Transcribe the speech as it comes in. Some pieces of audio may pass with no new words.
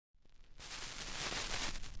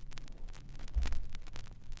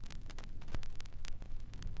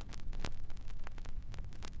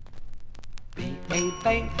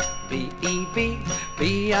A, B, E, B,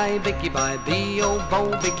 B, I, Bicky, bye, B, O,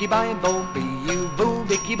 Bo, Bicky, bye, Bo, B, U, Boo,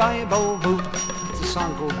 Bicky, bye, Bo, Boo. It's a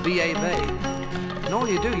song called B, A, B. And all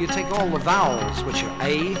you do, you take all the vowels, which are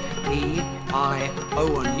A, E, I,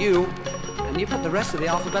 O, and U, and you put the rest of the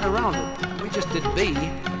alphabet around it. We just did B.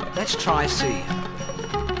 Let's try C.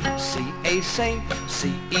 C, A, say,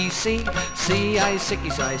 C, E, C, C, I,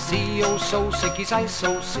 sicky, si, C, O, so, sicky, si,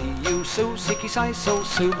 so, C, U, su, sicky, si, so,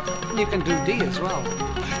 su. And you can do D as well.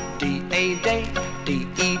 D, A, day, D,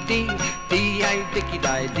 E, D, D, I, dicky,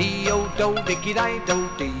 die, D, O, do, dicky, die, do,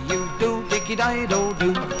 D, U, do, dicky, die, do,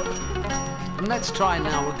 do. And let's try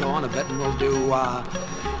now, we'll go on a bit and we'll do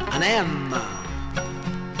an M.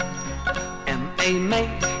 M, A, may,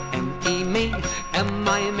 M, E, me, M,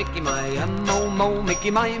 I, Mickey, my, M, O, mo,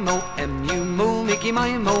 Mickey, my, mo, M, U, moo, Mickey,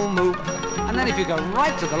 my, mo, moo. And then if you go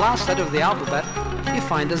right to the last letter of the alphabet, you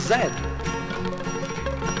find a Z.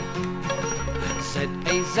 Z,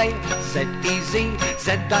 A, Z, Z, E, Z,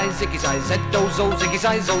 Z, I, ziggy, zai, Z, do, zo, ziggy,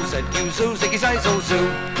 zai, zo, Z, U, zoo, ziggy, zai, zo,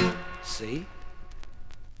 zoo. See?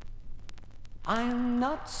 I'm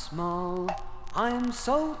not small, I'm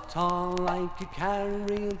so tall, I could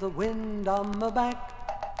carry the wind on my back.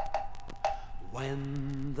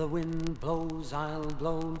 When the wind blows, I'll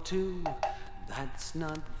blow too. That's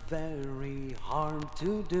not very hard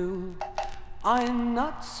to do. I'm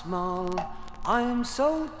not small, I'm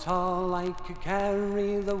so tall, I could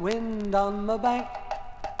carry the wind on my back.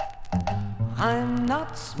 I'm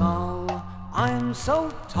not small, I'm so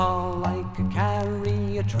tall, I could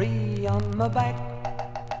carry a tree on my back.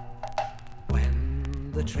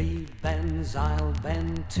 When the tree bends, I'll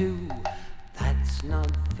bend too. That's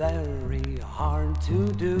not very hard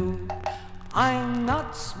to do. I'm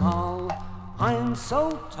not small, I'm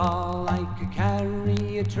so tall, I could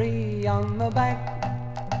carry a tree on my back.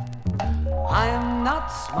 I'm not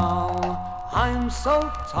small, I'm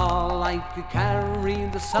so tall, I could carry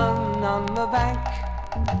the sun on my back.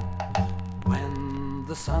 When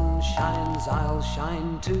the sun shines, I'll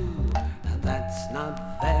shine too. That's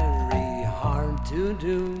not very hard to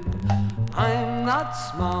do. I'm not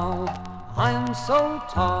small, I'm so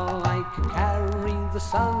tall, I could carry the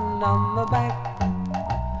sun on my back.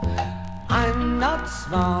 I'm not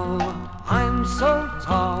small, I'm so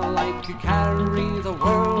tall, I could carry the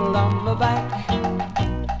world on my back.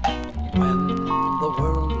 When the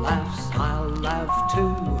world laughs, I'll laugh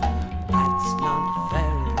too. That's not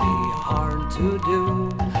very hard to do.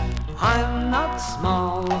 I'm not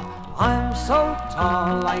small, I'm so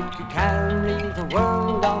tall, I could carry the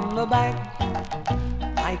world on my back.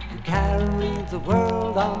 I could carry the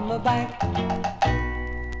world on my back.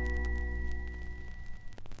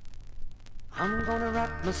 I'm gonna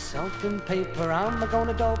wrap myself in paper, I'm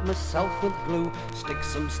gonna daub myself with glue, stick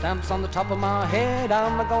some stamps on the top of my head,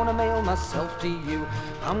 I'm gonna mail myself to you.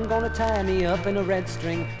 I'm gonna tie me up in a red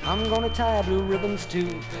string, I'm gonna tie blue ribbons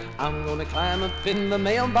too. I'm gonna climb up in the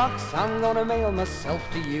mailbox, I'm gonna mail myself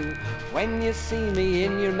to you. When you see me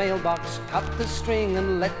in your mailbox, cut the string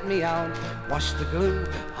and let me out. Wash the glue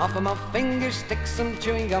off of my fingers, stick some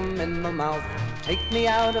chewing gum in my mouth. Take me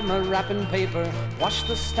out of my wrapping paper, wash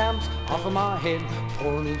the stamps off of my head,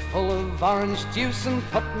 pour me full of orange juice and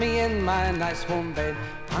put me in my nice warm bed.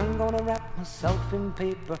 I'm gonna wrap myself in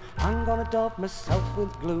paper, I'm gonna daub myself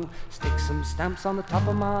with glue, stick some stamps on the top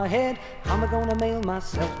of my head, I'm gonna mail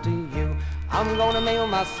myself to you. I'm gonna mail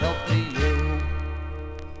myself to you.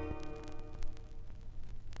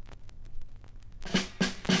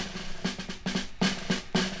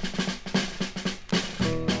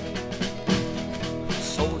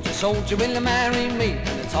 Soldier, will you marry me?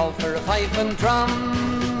 And it's all for a fife and drum.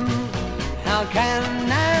 How can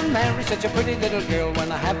I marry such a pretty little girl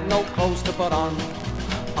when I have no clothes to put on?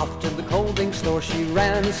 Off to the clothing store she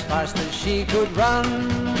ran as fast as she could run.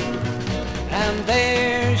 And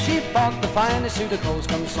there she bought the finest suit of clothes.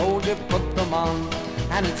 Come soldier, put them on.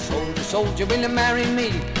 And it's soldier, soldier, will you marry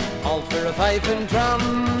me? All for a fife and drum.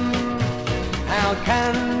 How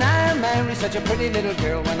can I marry such a pretty little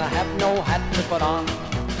girl when I have no hat to put on?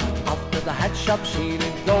 The hat shop she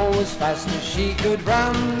did go as fast as she could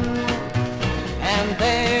run. And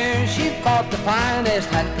there she bought the finest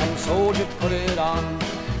hat. Come soldier, put it on.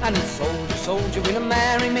 And it's soldier, soldier, will you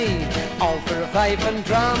marry me? All for a fife and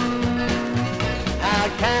drum. How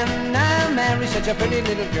can I marry such a pretty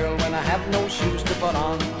little girl when I have no shoes to put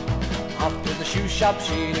on? Off to the shoe shop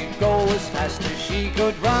she did go as fast as she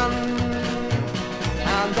could run.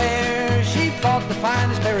 And there she bought the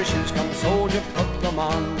finest pair of shoes. Come soldier, put them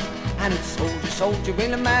on. And it's soldier, soldier, will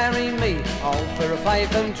you marry me? All for a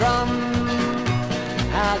fife and drum.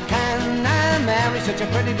 How can I marry such a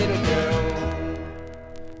pretty little girl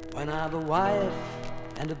when I've a wife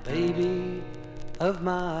and a baby of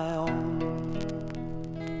my own.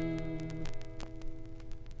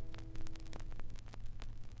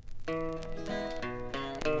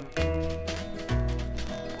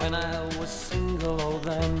 When I was single, oh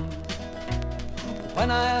then,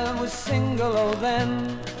 when I was single, oh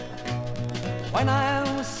then, when I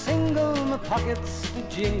was single, my pockets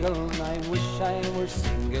would jingle, and I wish I were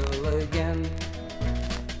single again.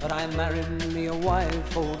 But I married me a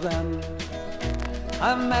wife, oh then,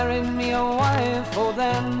 I married me a wife, oh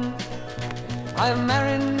then, I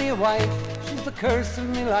married me a wife, she's the curse of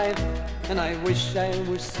me life, and I wish I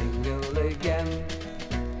were single again.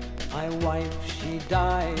 My wife, she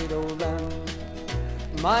died, oh then,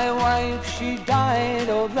 my wife, she died,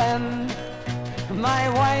 oh then, my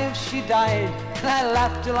wife, she died, and I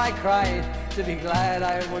laughed till I cried to be glad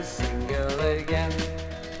I was single again.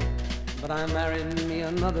 But I married me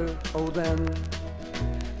another, oh then,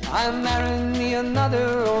 I married me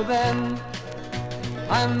another, oh then,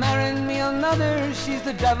 I married me another, she's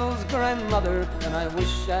the devil's grandmother, and I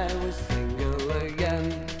wish I was single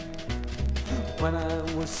again. When I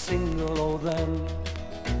was single, oh then,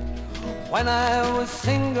 when I was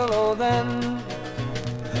single, oh then,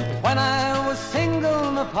 when I was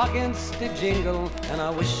single, my pockets did jingle, and I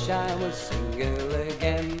wish I was single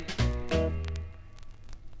again.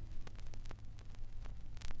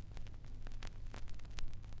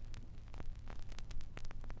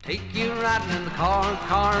 Take you riding in the car,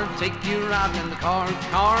 car, take you riding in the car,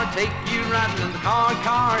 car, take you riding in the car,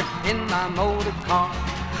 car, in my motor car.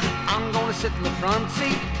 I'm gonna sit in the front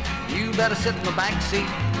seat, you better sit in the back seat.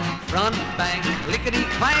 Front, back,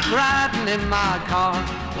 lickety-clack, riding in my car.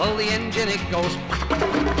 Well, the engine it goes,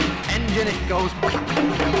 engine it goes,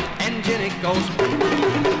 engine it goes,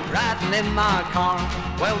 riding in my car.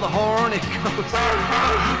 Well, the horn it goes,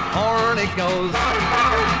 horn it goes,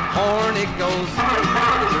 horn it goes,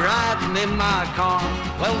 riding in my car.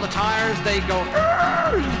 Well, the tires they go,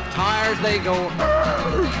 tires they go,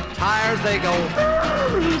 tires they go,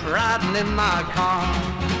 riding in my car.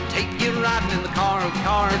 Take you riding in the car,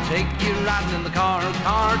 car, take you riding in the car,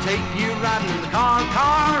 car, take you riding in the car,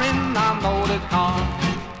 car, in my motor car.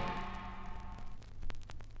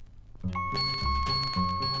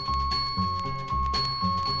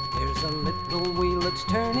 There's a little wheel that's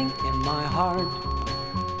turning in my heart.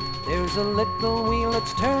 There's a little wheel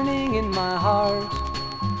that's turning in my heart.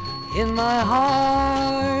 In my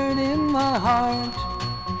heart, in my heart.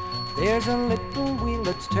 There's a little wheel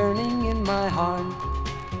that's turning in my heart.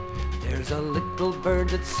 There's a little bird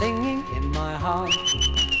that's singing in my heart.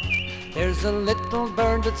 There's a little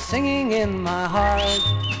bird that's singing in my heart.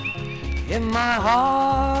 In my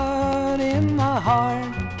heart, in my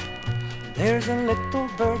heart. There's a little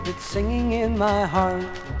bird that's singing in my heart.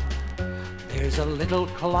 There's a little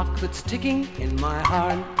clock that's ticking in my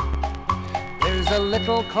heart. There's a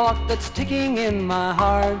little clock that's ticking in my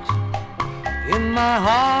heart. In my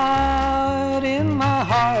heart, in my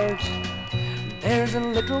heart. There's a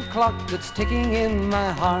little clock that's ticking in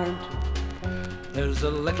my heart. There's a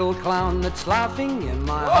little clown that's laughing in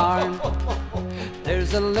my heart.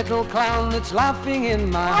 There's a little clown that's laughing in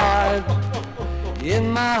my heart.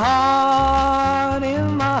 In my heart,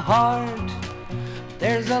 in my heart.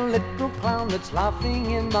 There's a little clown that's laughing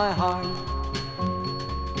in my heart.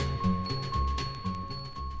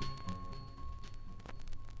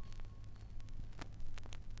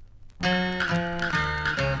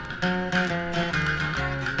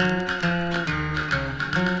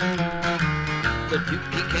 The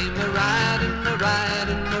dookie came a-riding,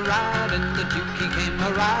 a-riding, a-riding. The dookie came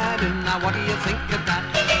a-riding. Now what do you think of that?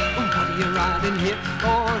 What are you riding here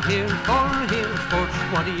for, here for, here for?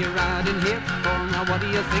 What are you riding here for? Now what do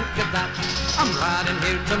you think of that? I'm riding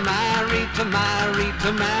here to marry, to marry,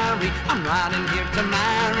 to marry. I'm riding here to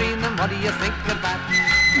marry. Then what do you think of that?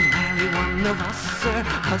 Marry one of us, sir,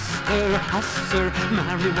 us, sir, us, sir.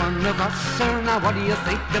 Marry one of us, sir. Now what do you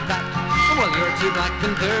think of that? Well, you're too black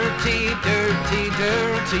and dirty, dirty,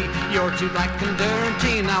 dirty. You're too black and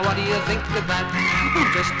dirty. Now what do you think of that? I'm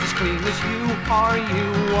just as clean as you are, you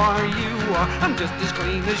are, you are. I'm just as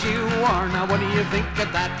clean as you are. Now what do you think of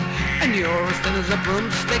that? And you're as thin as a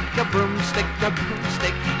broomstick, a broomstick, a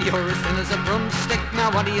broomstick. You're as thin as a broomstick.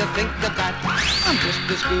 Now what do you think of that? I'm just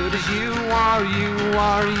as good as you are, you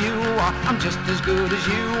are, you are. I'm just as good as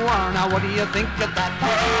you are. Now what do you think of that?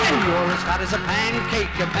 And you're as fat as a pancake,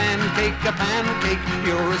 a pancake, a pancake.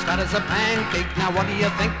 You're as fat as a pancake. Now what do you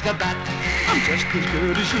think of that? I'm just as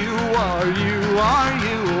good as you are, you are,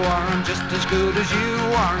 you are. I'm just as good as you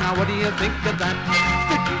are. Now what do you think of that?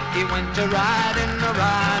 The dookie went a riding, a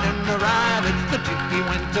riding, a riding. The dookie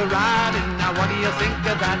went a riding. Now what do you think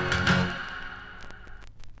of that?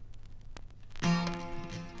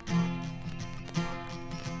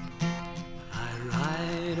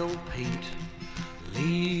 old paint,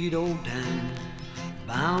 lead old Dan,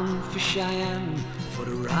 bound for Cheyenne for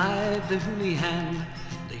to ride the Houlihan.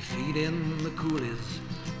 They feed in the coolies,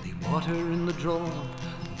 they water in the draw.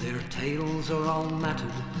 Their tails are all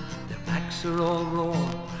matted, their backs are all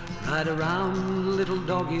raw. Ride around, little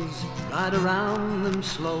doggies, ride around them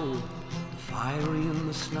slow. The fiery and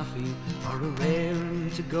the snuffy are a raring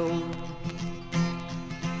to go.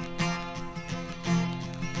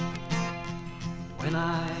 When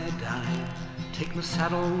I die, take my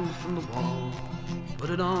saddle from the wall,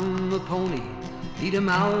 put it on the pony, lead him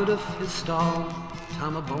out of his stall, tie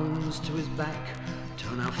my bones to his back,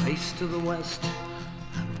 turn our face to the west,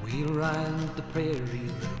 and we'll ride the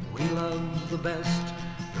prairie that we love the best.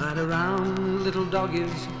 Ride around, little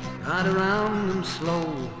doggies, ride around them slow.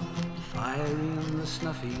 The fiery and the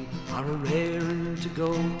snuffy are a raring to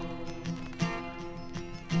go.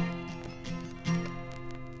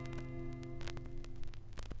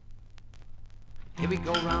 Here we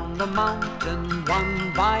go round the mountain,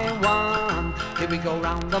 one by one. Here we go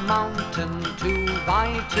round the mountain, two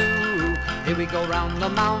by two. Here we go round the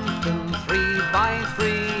mountain, three by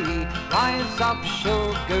three. Rise up,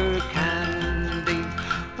 sugar candy.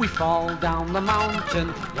 We fall down the mountain,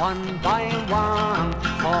 one by one.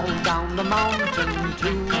 Fall down the mountain,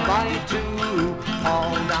 two by two.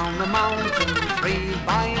 Fall down the mountain, three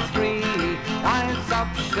by three. Rise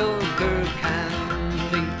up, sugar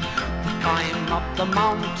candy. Climb up the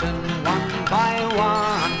mountain, one by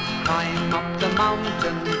one. Climb up the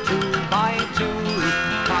mountain, two by two.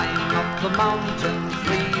 Climb up the mountain,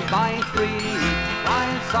 three by three.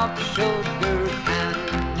 Rise up, sugar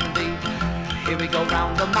candy. Here we go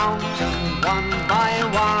round the mountain, one by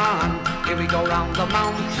one. Here we go round the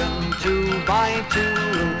mountain, two by two.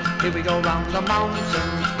 Here we go round the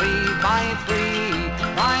mountain, three by three.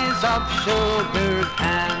 Rise up, sugar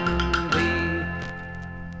candy.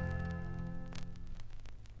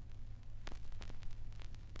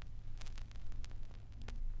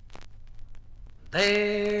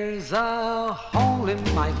 There's a hole in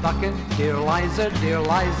my bucket, dear Liza,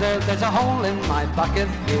 there's a hole in my bucket,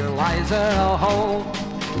 dear Liza, a hole.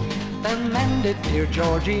 Then mend it, dear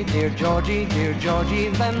Georgie, dear Georgie, dear Georgie,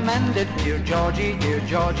 then mend it, dear Georgie,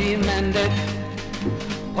 mend it.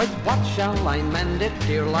 With what shall I mend it,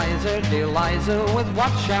 dear Liza, with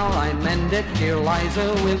what shall I mend it, dear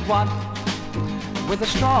Liza, with what? With a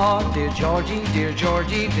straw, dear Georgie, dear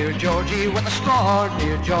Georgie, dear Georgie, with a straw,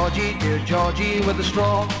 dear Georgie, with a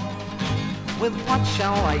straw. With what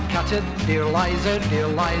shall I cut it, dear Liza,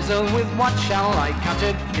 with what shall I cut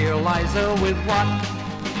it, dear Liza, with what?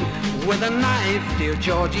 With a knife, dear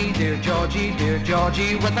Georgie, dear Georgie, dear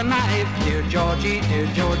Georgie, with a knife, dear Georgie,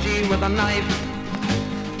 with a knife.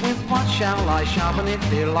 With what shall I sharpen it,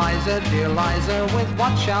 dear Liza, with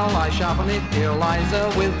what shall I sharpen it, dear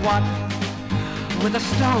Liza, with what? With a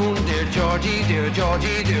stone, dear Georgie, dear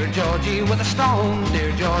Georgie, dear Georgie, with a stone,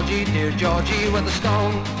 dear Georgie, with a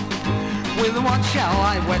stone. With what shall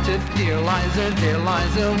I wet it, dear Liza,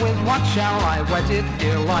 with what shall I wet it,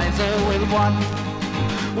 dear Liza, with what?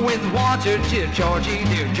 With water, dear Georgie,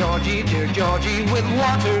 dear Georgie, dear Georgie, with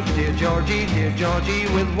water, dear Georgie,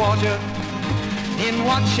 with water. In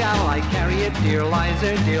what shall I carry it, dear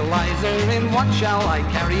Liza, in what shall I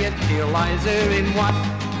carry it, dear Liza, in what?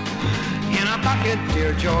 In a bucket,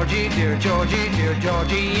 dear Georgie, dear Georgie, dear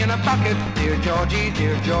Georgie, in a bucket, dear Georgie,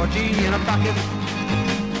 in a bucket.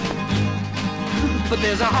 But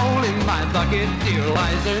there's a hole in my bucket, dear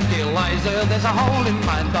Liza, there's a hole in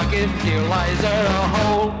my bucket, dear Liza, a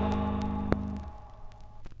hole.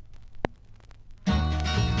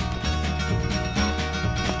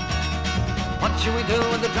 What should we do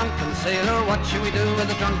with the drunken sailor? What should we do with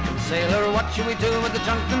the drunken sailor? What should we do with the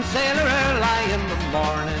drunken sailor early in the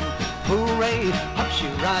morning? Hooray, up she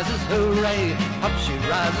rises, hooray, up she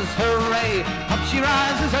rises, hooray, up she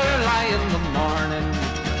rises early in the morning.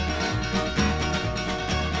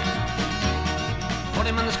 Put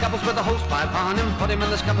him in the scuppers with the hosepipe on him, put him in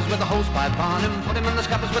the scuppers with the hosepipe on him, put him in the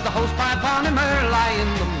scuppers with the hosepipe on him early in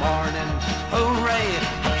the morning. Hooray,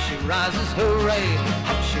 up she rises, hooray,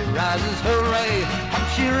 up she rises, hooray, up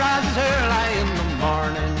she rises early in the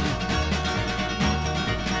morning.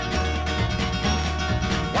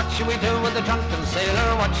 What should we do with the drunken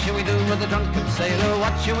sailor? What should we do with the drunken sailor?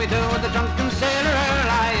 What should we do with the drunken sailor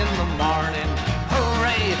early in the morning?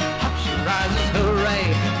 Hooray, up she rises,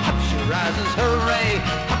 hooray, up she rises, hooray,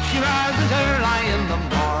 up she rises early in the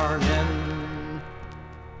morning.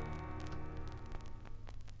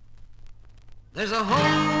 There's a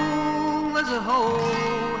hole, there's a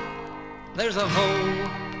hole, there's a hole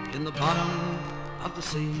in the bottom of the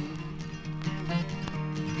sea.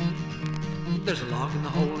 There's a log in the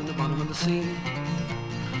hole in the bottom of the sea.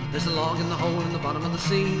 There's a log in the hole in the bottom of the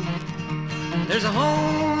sea. There's a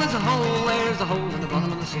hole, there's a hole, there's a hole in the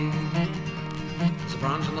bottom of the sea. There's a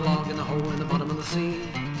branch on the log in the hole in the bottom of the sea.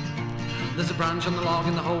 There's a branch on the log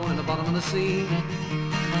in the hole in the bottom of the sea.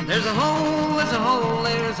 There's a hole, there's a hole,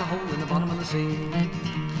 there's a hole in the bottom of the sea.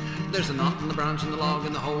 There's a knot in the branch in the log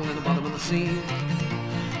in the hole in the bottom of the sea.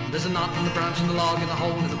 There's a knot in the branch in the log in the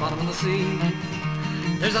hole in the bottom of the sea.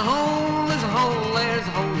 There's a hole, there's a hole, there's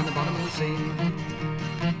a hole in the bottom of the sea.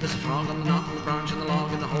 There's a frog on the knot in the branch in the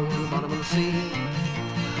log in the hole in the bottom of the sea.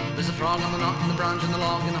 There's a frog on the knot in the branch in the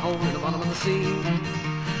log in the hole in the bottom of the sea.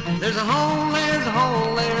 There's a hole, there's a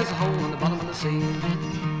hole, there's a hole in the bottom of the sea.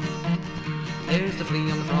 There's the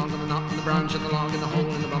flea on the frog on the knot in the branch in the log in the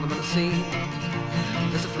hole in the bottom of the sea.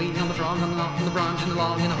 There's a flea on the frog on the knot in the branch in the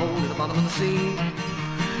log in the hole in the bottom of the sea.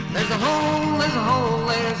 There's a hole, there's a hole,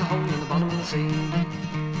 there's a hole in the bottom of the sea.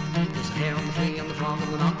 There's a hair on the flea on the frog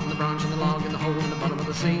on the knot in the branch in the log in the hole in the bottom of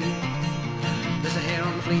the sea. There's a hair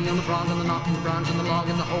on the flea on the frog on the knot in the branch in the log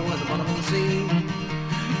in the hole at the bottom of the sea.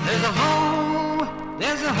 There's a hole,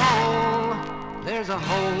 there's a hole, there's a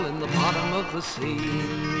hole in the bottom of the sea.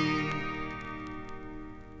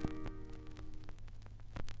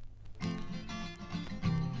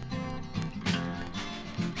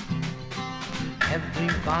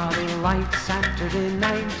 Everybody likes Saturday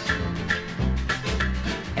night.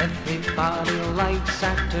 Everybody likes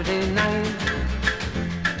Saturday night.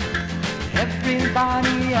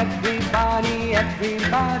 Everybody, everybody,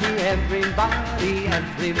 everybody, everybody,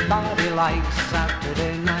 everybody likes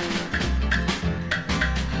Saturday night.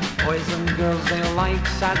 Boys and girls, they like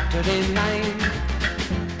Saturday night.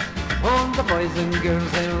 Oh, the boys and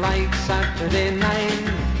girls, they like Saturday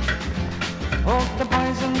night. Oh, the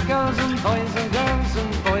boys and girls and boys and girls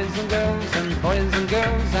and boys and girls and boys and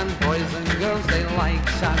girls and boys and girls, they like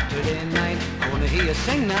Saturday night. I want to hear you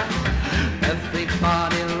sing now.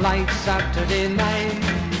 Everybody likes Saturday night.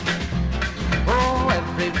 Oh,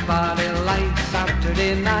 everybody likes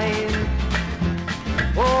Saturday night.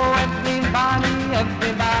 Oh, everybody,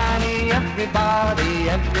 everybody, everybody,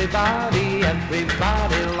 everybody,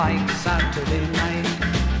 everybody likes Saturday night.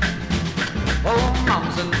 Oh,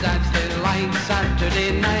 moms and dads, they like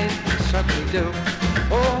Saturday night, certainly do.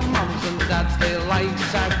 Oh, moms and dads, they like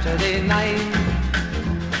Saturday night.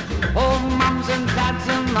 Oh, moms and dads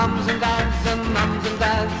and mums and dads and mums and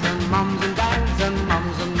dads and mums and dads and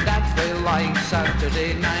mums and dads, they like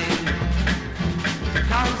Saturday night.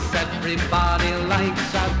 'Cause everybody likes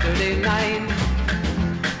Saturday night.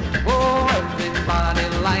 Oh, everybody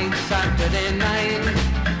likes Saturday night.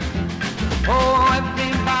 Oh,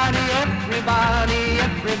 everybody, everybody,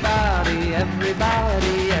 everybody,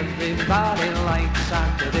 everybody, everybody likes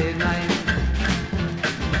Saturday night.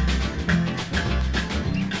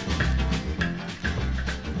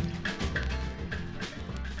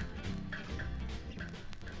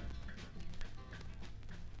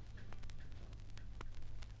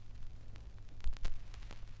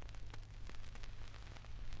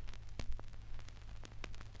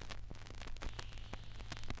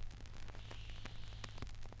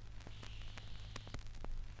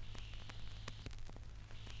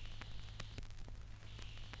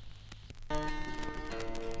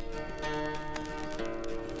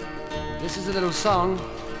 This is a little song,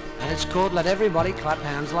 and it's called Let Everybody Clap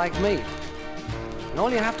Hands Like Me. And all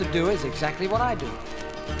you have to do is exactly what I do.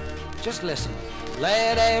 Just listen.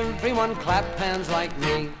 Let everyone clap hands like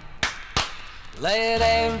me. Let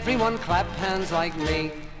everyone clap hands like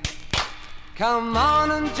me. Come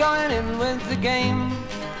on and join in with the game.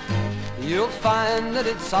 You'll find that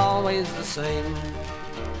it's always the same.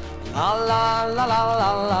 La la la la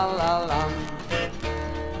la la la la.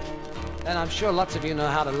 And I'm sure lots of you know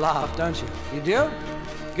how to laugh, don't you? You do?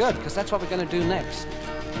 Good, because that's what we're going to do next.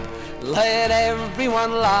 Let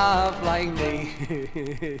everyone laugh like me.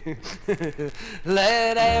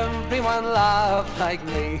 Let everyone laugh like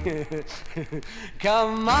me.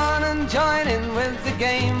 Come on and join in with the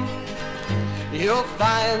game. You'll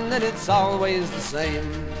find that it's always the same.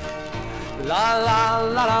 La la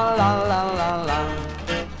la la la la la la.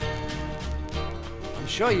 I'm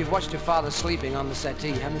sure you've watched your father sleeping on the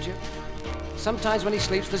settee, haven't you? Sometimes when he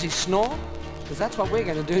sleeps, does he snore? Because that's what we're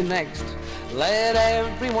going to do next. Let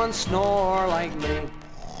everyone snore like me.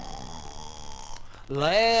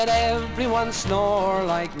 Let everyone snore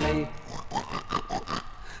like me.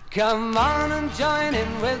 Come on and join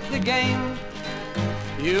in with the game.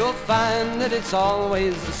 You'll find that it's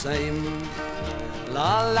always the same.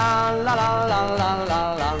 La la la la la la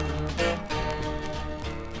la la.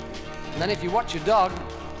 And then if you watch your dog,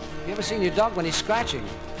 have you ever seen your dog when he's scratching?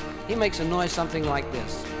 He makes a noise something like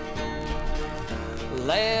this.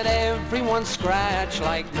 Let everyone scratch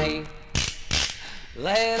like me.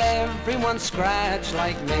 Let everyone scratch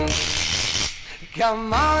like me.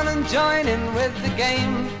 Come on and join in with the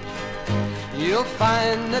game. You'll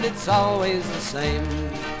find that it's always the same.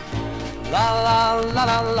 La la la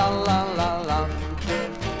la la la la la.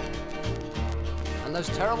 And those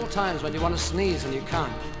terrible times when you want to sneeze and you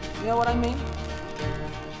can't. You know what I mean?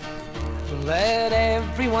 Let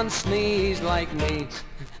everyone sneeze like me.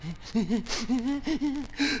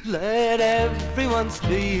 Let everyone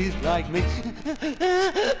sneeze like me.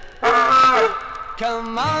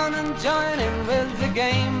 Come on and join in with the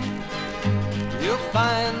game. You'll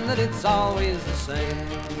find that it's always the same.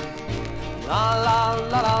 La la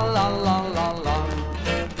la la la la la la.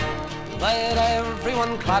 Let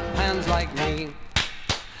everyone clap hands like me.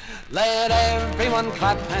 Let everyone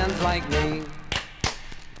clap hands like me.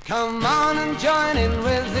 Come on and join in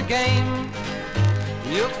with the game.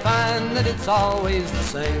 You'll find that it's always the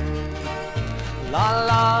same. La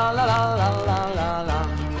la la la la la la la.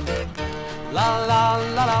 La la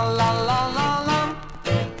la la la la la la.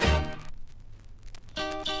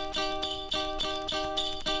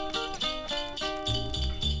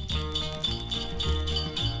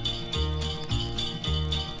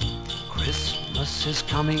 Christmas is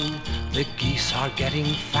coming, the geese are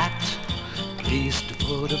getting fat. Please to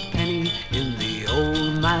put a penny in the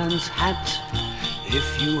old man's hat.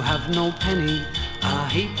 If you have no penny, a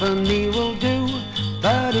halfpenny will do.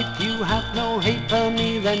 But if you have no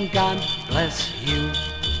halfpenny, then God bless you.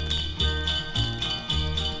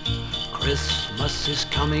 Christmas is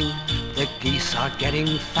coming, the geese are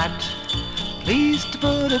getting fat. Please to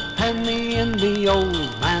put a penny in the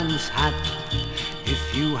old man's hat.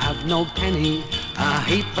 If you have no penny, a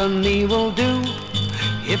halfpenny will do.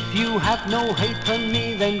 If you have no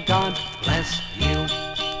halfpenny, then God bless you.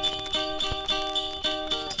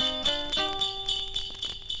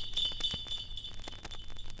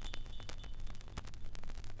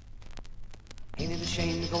 Ain't it a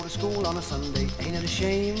shame to go to school on a Sunday? Ain't it a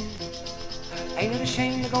shame? Ain't it a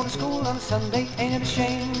shame to go to school on a Sunday? Ain't it a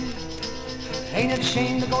shame? Ain't it a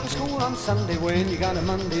shame to go to school on Sunday when you got a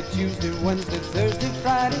Monday, Tuesday, Wednesday, Thursday,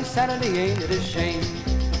 Friday, Saturday? Ain't it a shame?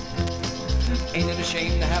 Ain't it a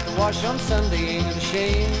shame to have to wash on Sunday? Ain't it a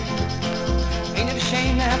shame? Ain't it a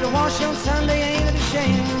shame to have to wash on Sunday? Ain't it a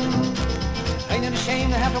shame? Ain't it a shame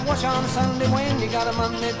to have to wash on Sunday when you got a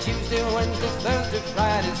Monday, Tuesday, Wednesday, Thursday,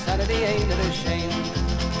 Friday, Saturday? Ain't it a shame?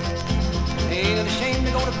 Ain't it a shame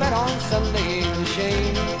to go to bed on Sunday? Ain't it a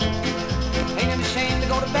shame? Ain't it a shame to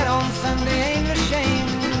go to bed on Sunday? Ain't it a shame?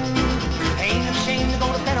 Ain't it a shame to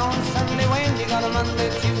go to bed on Sunday when you got a Monday,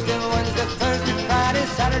 Tuesday, Wednesday, Thursday, Friday,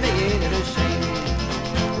 Saturday? Ain't it a shame?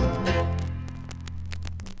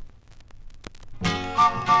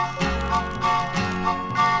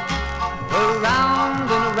 Around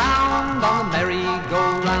and around on the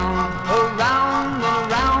merry-go-round, around and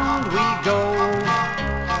around we go.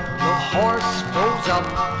 The horse goes up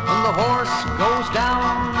and the horse goes down,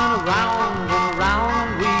 and around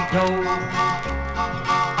we go.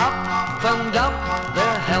 Up and up,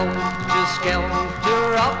 they're helter-skelter,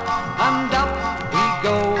 up and up we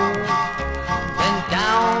go. Then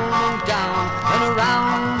down and down, and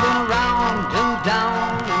around and around, and down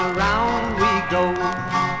and around we go.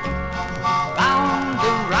 Round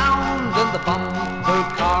and round in the bumper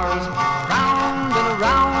cars, round and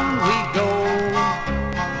around we go.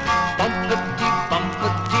 Bumpety,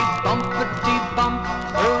 bumpety, bumpety, bump,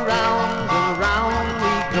 around and around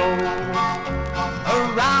we go.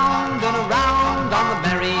 Around and around on the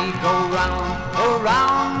merry-go-round,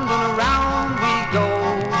 around and around we go.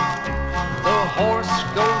 The horse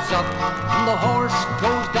goes up and the horse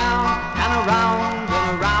goes down, and around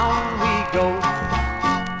we go.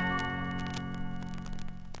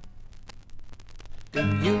 Do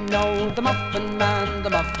you know the Muffin Man, the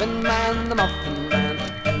Muffin Man, the Muffin Man?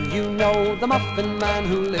 Do you know the Muffin Man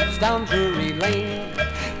who lives down Drury Lane?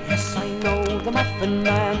 Yes, I know the Muffin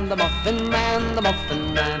Man, the Muffin Man, the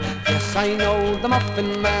Muffin Man. Yes, I know the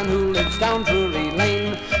Muffin Man who lives down Drury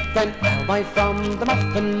Lane. Then I'll buy from the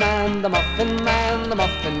Muffin Man, the Muffin Man, the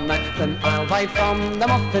Muffin Man. Then I'll buy from the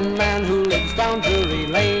Muffin Man who lives down Drury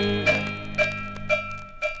Lane.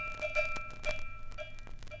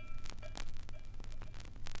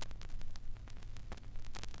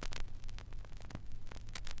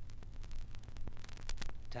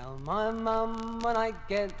 Tell my mum when I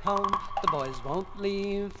get home, the boys won't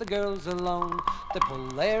leave the girls alone. They pull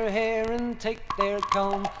their hair and take their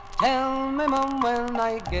comb Tell me, Mum, when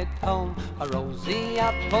I get home, a rosy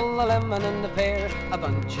apple, a lemon and a pear, a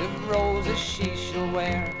bunch of roses she shall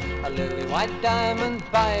wear, a lily white diamond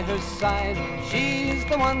by her side. She's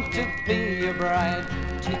the one to be your bride.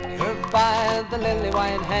 Take her by the lily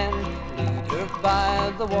white hand, lead her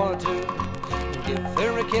by the water, give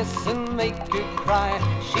her a kiss and make her cry.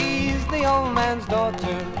 She's the old man's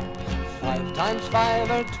daughter. 5 times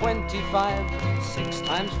 5 are 25, 6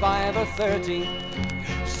 times 5 are 30,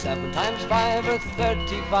 7 times 5 are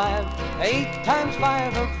 35, 8 times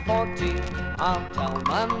 5 are 40. I'll tell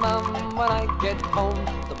my mum when I get home,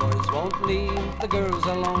 the boys won't leave the girls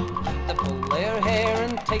alone. They pull their hair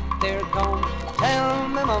and take their comb. Tell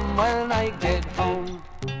me, Mum, when I get home.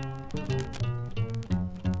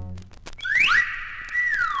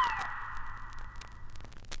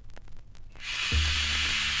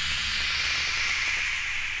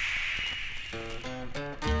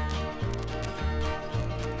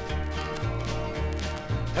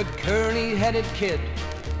 A curly-headed kid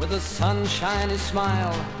with a sunshiny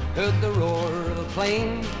smile heard the roar of a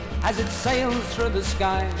plane as it sailed through the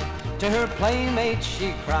sky. To her playmate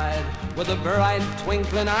she cried with a bright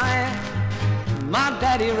twinkling eye, my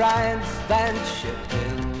daddy rides that ship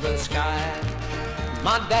in the sky.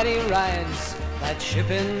 My daddy rides that ship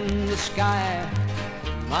in the sky.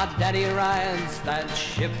 My daddy rides that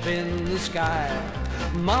ship in the sky.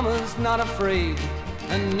 Mama's not afraid,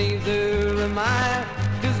 and neither am I,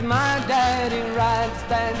 'cause my daddy rides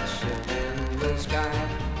that ship in the sky.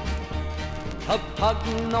 A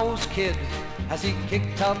pug-nosed kid, as he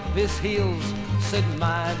kicked up his heels, said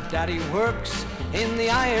my daddy works in the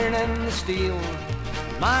iron and the steel.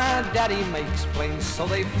 My daddy makes planes so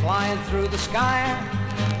they fly through the sky.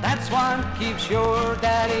 That's what keeps your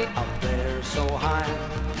daddy up there so high.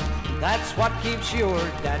 That's what keeps your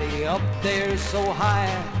daddy up there so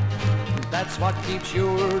high. That's what keeps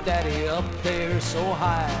your daddy up there so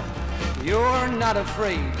high. You're not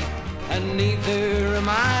afraid, and neither am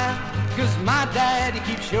I, 'cause my daddy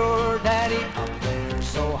keeps your daddy up there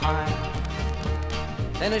so high.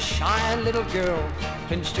 Then a shy little girl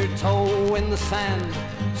pinched her toe in the sand,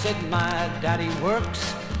 said my daddy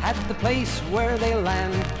works at the place where they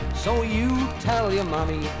land. So you tell your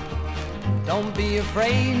mommy, don't be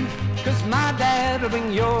afraid, 'cause my dad'll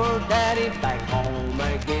bring your daddy back home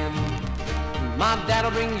again. My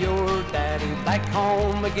dad'll bring your daddy back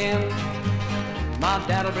home again. My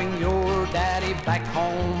dad'll bring your daddy back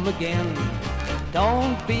home again.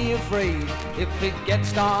 Don't be afraid if it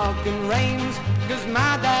gets dark and rains, 'cause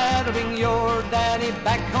my dad'll bring your daddy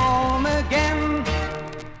back home again.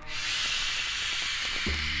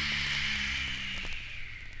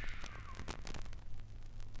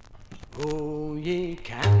 Oh, ye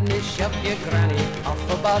can't shove your granny off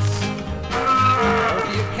a bus. Oh,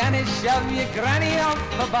 you can't shove your granny off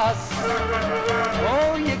a bus.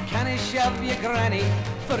 Oh, you can't shove your granny,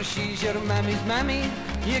 for she's your mammy's mammy.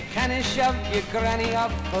 You can't shove your granny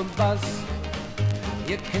off a bus.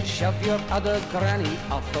 You can shove your other granny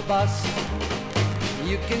off a bus.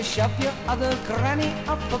 You can shove your other granny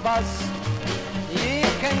off a bus. You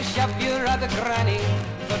can shove your other granny,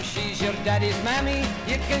 for she's your daddy's mammy.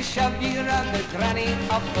 You can shove your other granny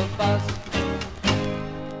off a bus.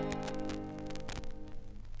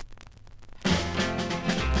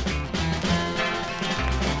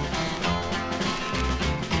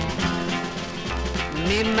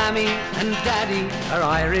 Me mammy and daddy are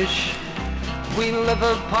Irish. We live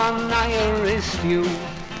upon Irish stew.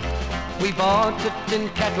 We bought a tin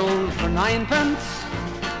kettle for 9 pence,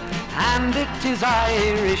 and it is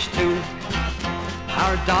Irish too.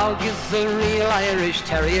 Our dog is a real Irish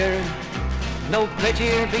terrier. No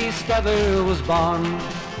prettier beast ever was born.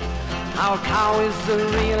 Our cow is a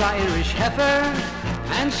real Irish heifer,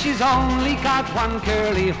 and she's only got one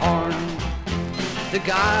curly horn. The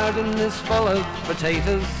garden is full of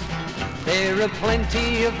potatoes. There are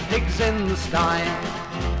plenty of pigs in the sty.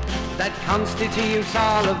 That constitutes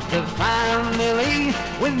all of the family,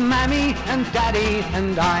 with Mammy and Daddy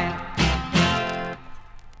and I.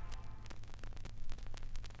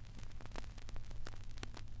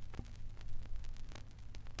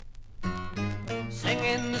 Sing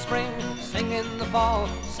in the spring, sing in the fall,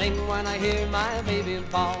 sing when I hear my baby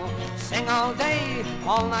bawl. Sing all day,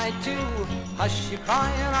 all night too, hush you cry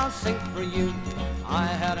and I'll sing for you. I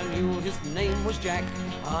had a mule, his name was Jack.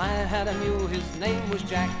 I had a mule, his name was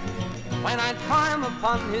Jack. When I'd climb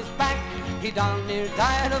upon his back, he darn near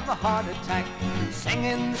died of a heart attack. Sing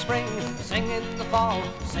in the spring, sing in the fall,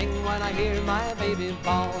 sing when I hear my baby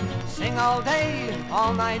bawl. Sing all day,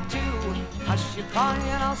 all night too, hush you cry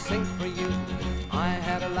and I'll sing for you. I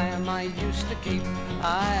had a lamb I used to keep.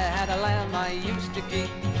 I had a lamb I used to keep.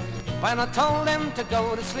 When I told him to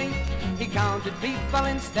go to sleep, he counted people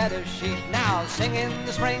instead of sheep. Now sing in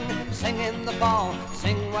the spring, sing in the fall,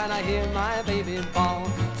 sing when I hear my baby bawl.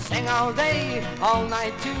 Sing all day, all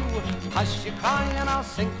night too, hush you cry and I'll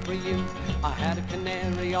sing for you. I had a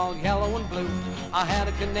canary all yellow and blue, I had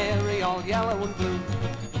a canary all yellow and blue.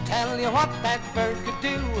 Tell you what that bird could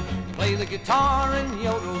do, play the guitar and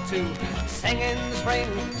yodel too. Sing in the spring,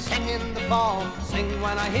 sing in the fall, sing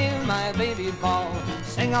when I hear my baby bawl.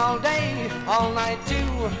 Sing all day, all night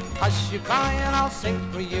too, hush you cry and I'll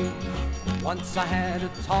sing for you. Once I had a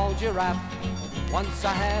tall giraffe, once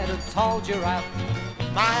I had a tall giraffe.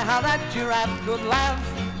 My, how that giraffe could laugh,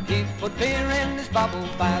 he'd put beer in his bubble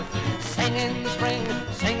bath. Sing in the spring,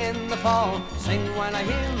 sing in the fall, sing when I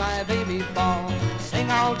hear my baby bawl.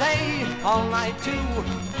 Sing all day, all night too,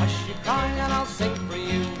 hush you cry and I'll sing for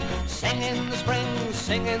you. Sing in the spring,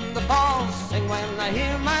 sing in the fall, sing when I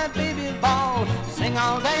hear my baby bawl. Sing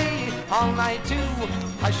all day, all night too,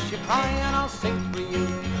 hush you cry and I'll sing for you.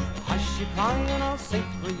 Hush you cry and I'll sing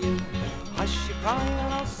for you. Hush you cry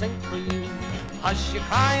and I'll sing for you. Hush you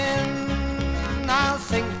crying, I'll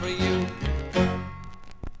sing for you.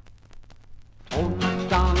 Old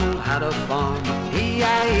MacDonald had a farm,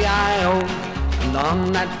 E-I-E-I-O, and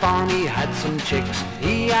on that farm he had some chicks,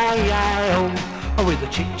 E-I-E-I-O. With a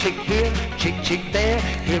chick, chick here, chick, chick there,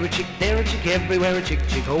 here a chick, there a chick, everywhere a chick,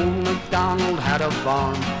 chick. Old MacDonald had a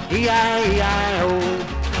farm, E-I-E-I-O.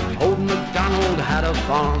 Old MacDonald had a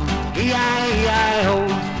farm, E-I-E-I-O.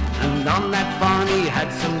 And on that farm he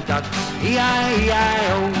had some ducks,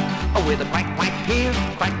 E-I-E-I-O. With a quack, quack here,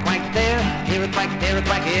 quack, quack there, here a quack, there a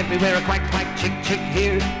quack, everywhere a quack, quack, chick, chick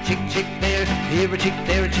here, chick, chick there, here a chick,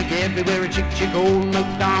 there a chick, everywhere a chick, chick. Old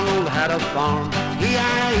MacDonald had a farm,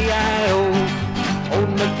 E-I-E-I-O. Old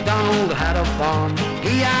MacDonald had a farm,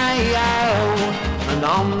 E-I-E-I-O. And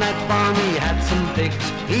on that farm he had some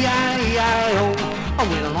pigs, E-I-E-I-O.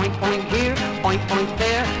 With an oink, oink here, oink, oink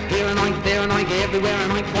there, here an oink, there an oink, everywhere an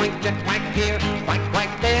oink, oink, jack, quack here, quack, quack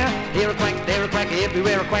there, here a quack, there a quack,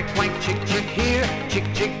 everywhere a quack, quack, chick, chick here, chick,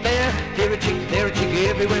 chick there, here a chick, there a chick,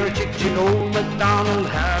 everywhere a chick, chick. Old MacDonald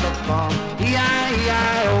had a farm,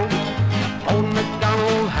 E-I-E-I-O. Old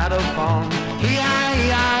MacDonald had a farm,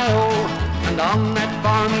 E-I-E-I-O. And on that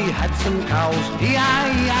farm he had some cows,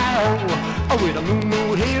 E-I-E-I-O. With a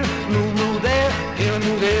moo-moo here, moo-moo there, here a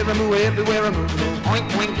moo, there a moo, everywhere a moo-moo.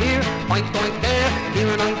 Oink, oink here, oink, oink there, here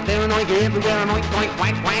an oink, there an oink, everywhere an oink, oink,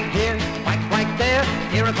 quack, quack here, quack, quack there,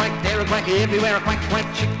 here a quack, there a quack, everywhere a quack, quack,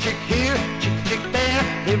 chick, chick here, chick, chick there,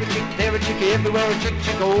 here a chick, there a chick, everywhere a chick,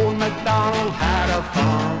 chick. Old MacDonald had a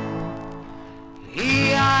farm,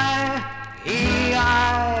 E-I-E-I-O.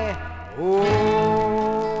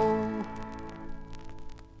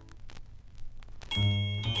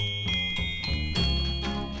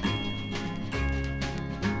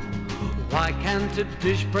 Why can't a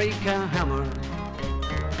dish break a hammer?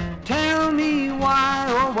 Tell me why,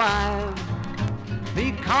 oh why?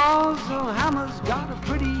 Because a hammer's got a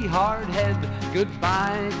pretty hard head.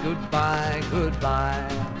 Goodbye, goodbye, goodbye.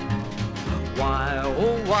 Why,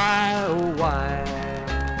 oh why, oh why?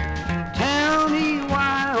 Tell me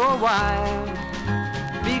why, oh why?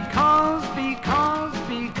 Because, because,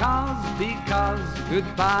 because, because.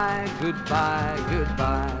 Goodbye, goodbye,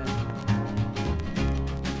 goodbye.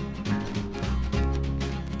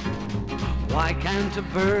 Why can't a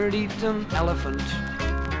bird eat an elephant?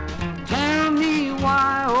 Tell me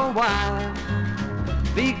why, oh why?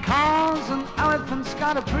 Because an elephant's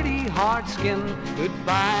got a pretty hard skin.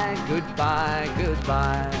 Goodbye, goodbye,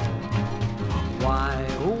 goodbye. Why,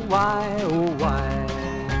 oh why, oh why?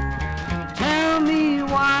 Tell me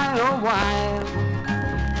why, oh why?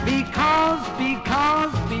 Because,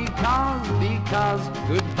 because, because, because.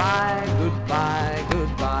 Goodbye, goodbye,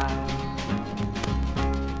 goodbye.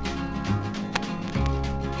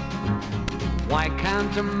 Why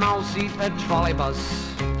can't a mouse eat a trolleybus?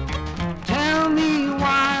 Tell me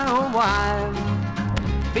why, oh why?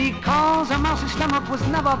 Because a mouse's stomach was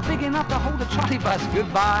never big enough to hold a trolleybus.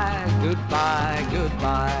 Goodbye, goodbye,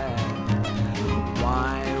 goodbye.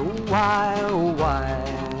 Why, oh why, oh why?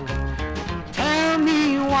 Tell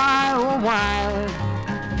me why, oh why?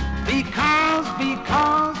 Because,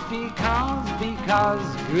 because, because,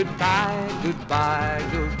 because. Goodbye, goodbye,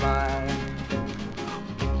 goodbye.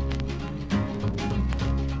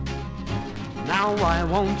 Now why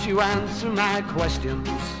won't you answer my questions?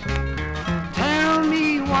 Tell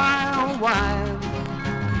me why, oh why?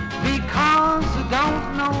 Because I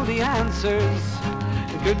don't know the answers.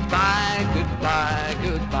 Goodbye, goodbye,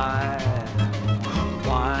 goodbye.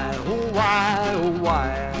 Why, oh why, oh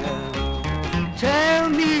why? Tell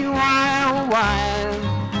me why, oh why?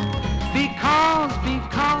 Because,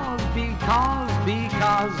 because,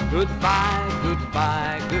 Goodbye,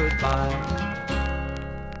 goodbye, goodbye.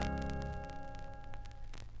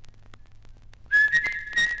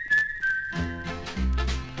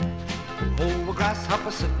 Oh, a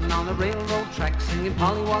grasshopper sitting on a railroad track, singing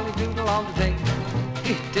Polly Wally Doodle all the day.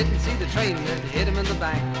 He didn't see the train that hit him in the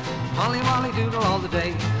back. Polly Wally Doodle all the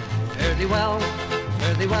day. Fare thee well,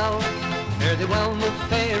 fare thee well, fare thee well, my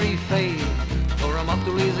fairy fay. For I'm up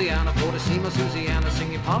to Louisiana for to see my Susiana,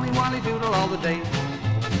 singing Polly Wally Doodle all the day.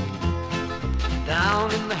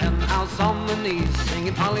 Down in the hen house on my knees,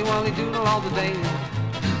 singing Polly Wally Doodle all the day.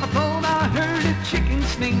 I thought I heard a chicken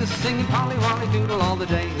sneeze, singing Polly Wally Doodle all the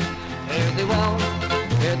day. Fare thee well,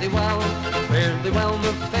 fare thee well, fare thee well,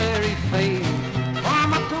 my fairy fay. For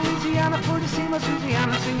I'm up to Louisiana for to see my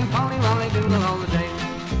Susiana, singing Polly Wally Doodle all the day.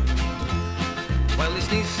 Well, he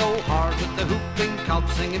sneezed so hard with the whooping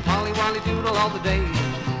cough, singing Polly Wally Doodle all the day.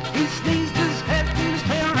 He sneezed his head and his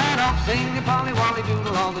tail right off, singing Polly Wally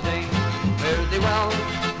Doodle all the day. Fare thee well,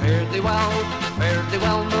 fare thee well, fare thee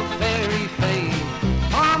well, my fairy fay.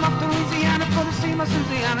 For I'm up to Louisiana for to see my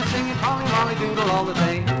Susiana, singing Polly Wally Doodle all the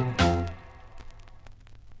day.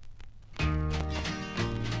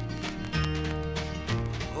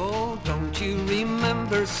 Oh, don't you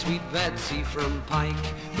remember sweet Betsy from Pike,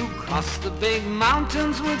 who crossed the big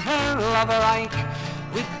mountains with her lover Ike,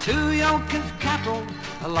 with 2 yoke of cattle,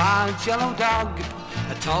 a large yellow dog,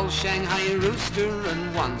 a tall Shanghai rooster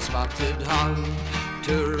and 1 spotted hog.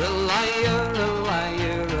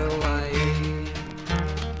 Tur-a-liar-a-liar-a-liar.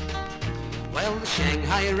 Well, the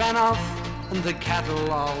Shanghai ran off and the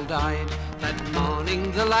cattle all died. That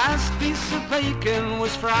morning the last piece of bacon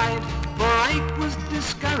was fried, for Ike was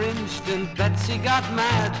discouraged and Betsy got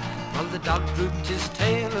mad, while the dog drooped his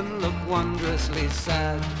tail and looked wondrously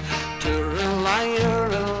sad.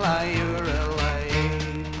 Tur-a-liar-a-liar-a-liar.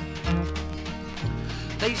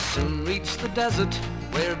 They soon reached the desert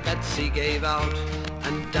where Betsy gave out,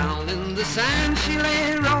 and down in the sand she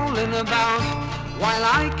lay rolling about, while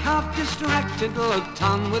Ike, half distracted, looked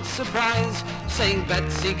on with surprise, saying,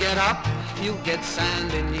 Betsy, get up, you'll get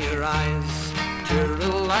sand in your eyes.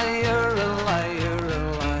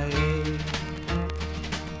 Tur-a-liar-a-liar-a-liar.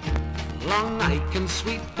 Long Ike and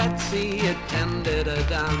sweet Betsy attended a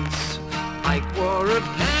dance. Ike wore a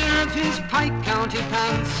pair of his Pike County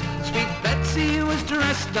pants. Sweet Betsy was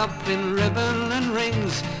dressed up in ribbon and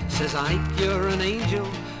rings. Says Ike, you're an angel,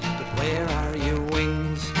 but where are your